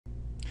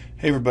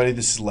Hey everybody,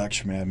 this is Lex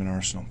from Admin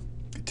Arsenal.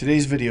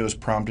 Today's video is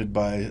prompted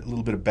by a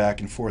little bit of back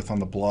and forth on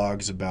the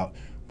blogs about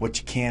what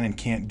you can and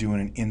can't do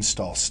in an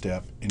install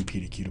step in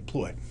PDQ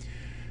Deploy.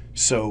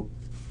 So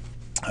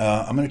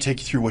I'm going to take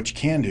you through what you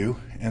can do,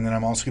 and then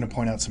I'm also going to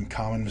point out some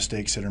common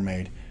mistakes that are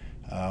made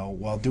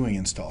while doing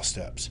install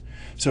steps.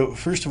 So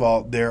first of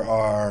all, there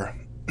are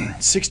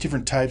 6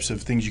 different types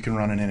of things you can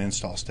run in an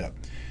install step.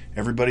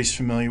 Everybody's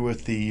familiar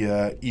with the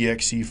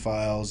exe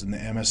files and the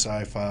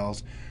MSI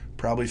files,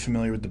 probably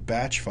familiar with the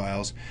batch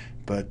files,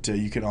 but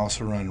you can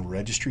also run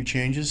registry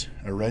changes,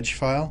 a reg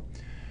file,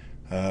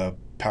 a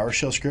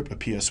PowerShell script, a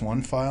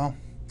ps1 file,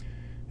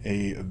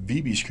 a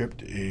VB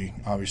script,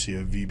 obviously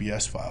a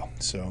VBS file.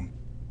 So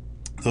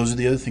those are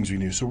the other things we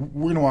can do. So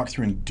we're going to walk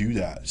through and do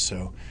that.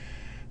 So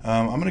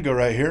I'm going to go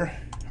right here.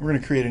 We're going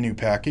to create a new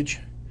package,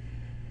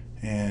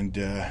 and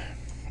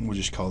we'll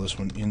just call this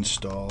one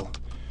install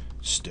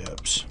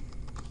steps.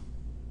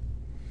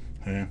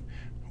 Okay.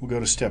 We'll go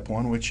to step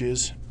 1, which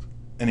is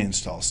an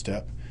install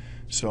step.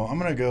 So I'm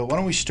going to go, why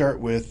don't we start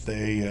with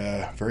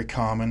a very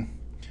common,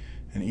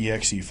 an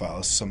exe file.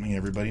 This is something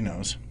everybody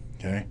knows.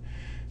 Okay.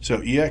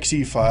 So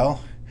exe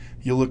file,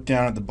 you'll look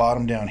down at the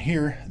bottom down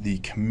here, the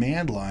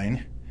command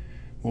line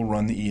will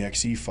run the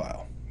exe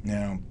file.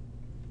 Now,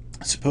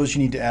 suppose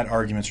you need to add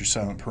arguments or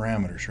silent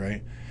parameters,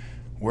 right?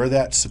 Where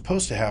that's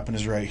supposed to happen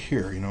is right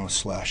here,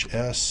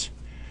 /s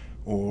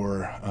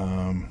or,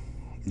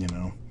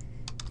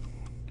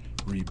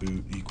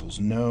 reboot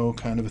equals no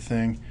kind of a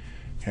thing.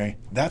 Okay,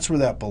 that's where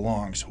that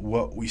belongs.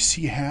 What we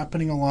see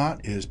happening a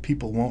lot is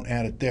people won't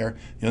add it there.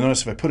 You'll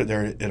notice if I put it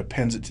there, it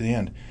appends it to the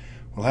end.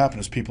 What'll happen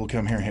is people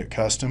come here and hit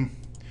custom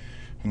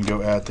and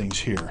go add things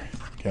here.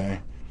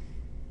 Okay,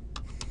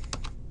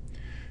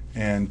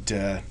 and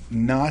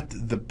not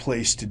the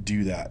place to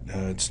do that.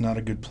 It's not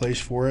a good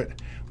place for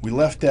it. We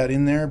left that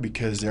in there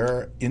because there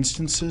are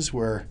instances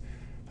where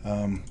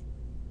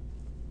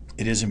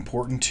it is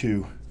important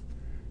to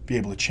be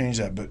able to change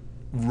that, but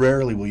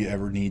rarely will you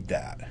ever need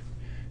that.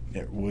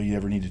 Will you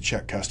ever need to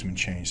check custom and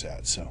change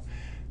that? So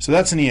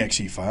that's an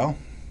exe file.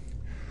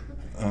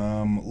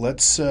 Let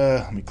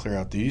me clear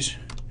out these.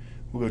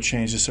 We'll go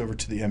change this over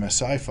to the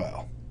MSI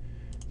file.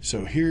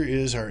 So here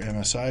is our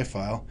MSI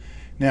file.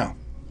 Now,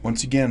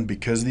 once again,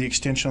 because of the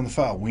extension on the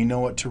file, we know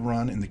what to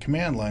run in the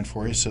command line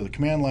for you. So the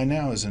command line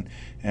now is an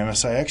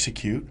MSI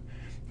execute.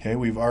 Okay,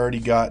 we've already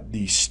got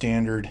the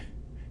standard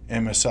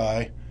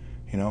MSI,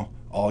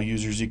 all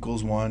users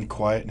equals 1,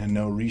 quiet, and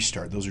no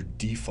restart. Those are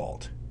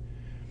default.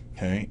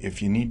 Okay,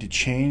 if you need to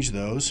change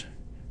those,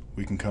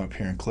 we can come up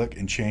here and click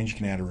and change. You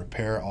can add a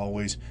repair,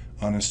 always,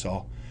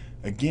 uninstall.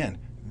 Again,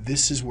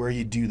 this is where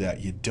you do that.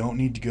 You don't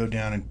need to go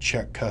down and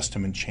check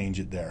custom and change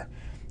it there.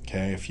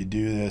 Okay, if you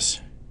do this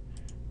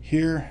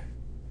here,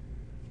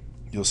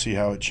 you'll see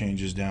how it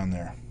changes down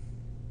there.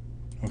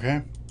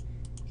 Okay,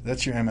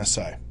 that's your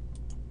MSI.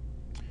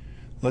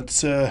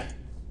 Let's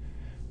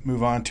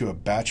move on to a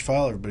batch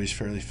file. Everybody's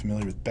fairly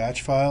familiar with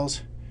batch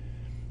files.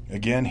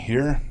 Again,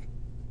 here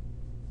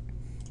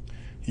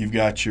you've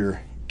got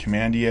your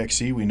command exe.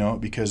 We know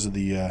it because of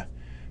the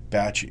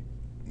batch,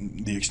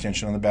 the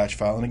extension on the batch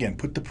file. And again,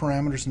 put the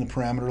parameters in the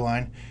parameter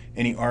line.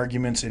 Any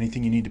arguments,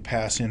 anything you need to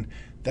pass in,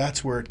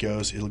 that's where it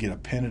goes. It'll get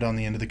appended on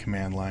the end of the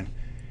command line.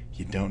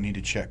 You don't need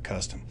to check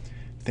custom.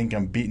 I think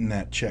I'm beating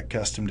that check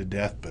custom to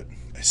death, but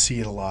I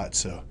see it a lot,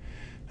 so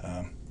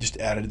just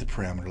add it to the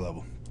parameter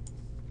level.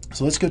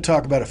 So let's go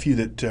talk about a few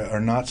that are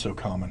not so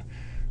common.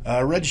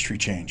 Registry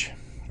change.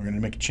 We're going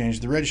to make a change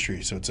to the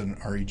registry, so it's an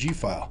reg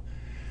file.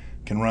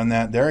 Can run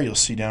that there. You'll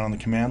see down on the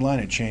command line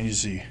it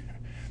changes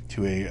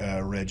to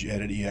a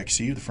regedit exe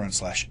with the front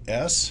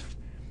 /s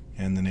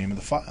and the name of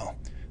the file.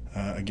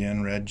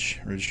 Again,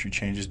 registry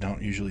changes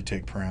don't usually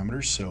take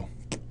parameters, so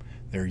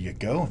there you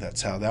go.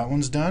 That's how that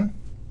one's done.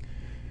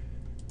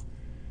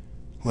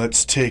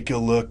 Let's take a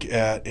look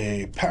at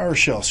a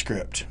PowerShell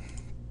script.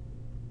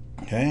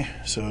 Okay,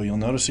 so you'll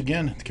notice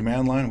again, the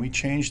command line, we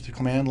changed the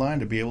command line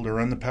to be able to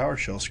run the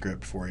PowerShell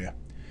script for you.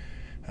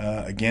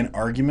 Again,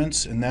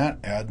 arguments and that,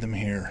 add them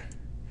here.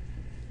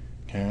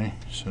 Okay,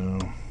 so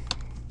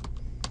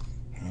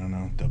I don't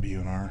know, W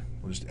and R,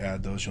 we'll just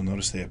add those. You'll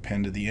notice they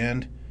append to the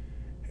end.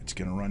 It's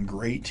going to run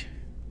great.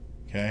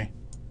 Okay,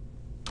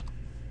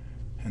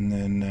 and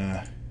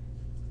then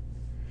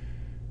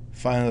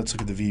finally, let's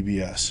look at the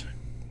VBS,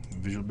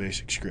 Visual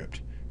Basic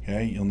Script.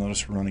 Okay, you'll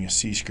notice we're running a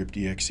C script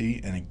exe,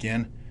 and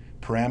again,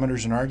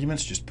 parameters and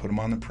arguments, just put them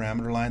on the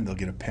parameter line. They'll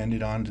get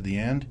appended on to the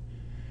end.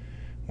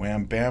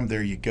 Wham, bam,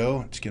 there you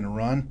go. It's going to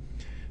run.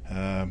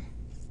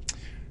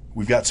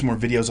 We've got some more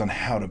videos on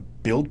how to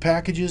build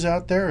packages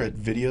out there at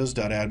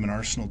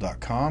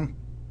videos.adminarsenal.com.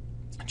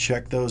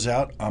 Check those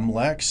out. I'm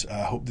Lex.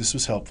 I hope this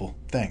was helpful.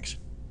 Thanks.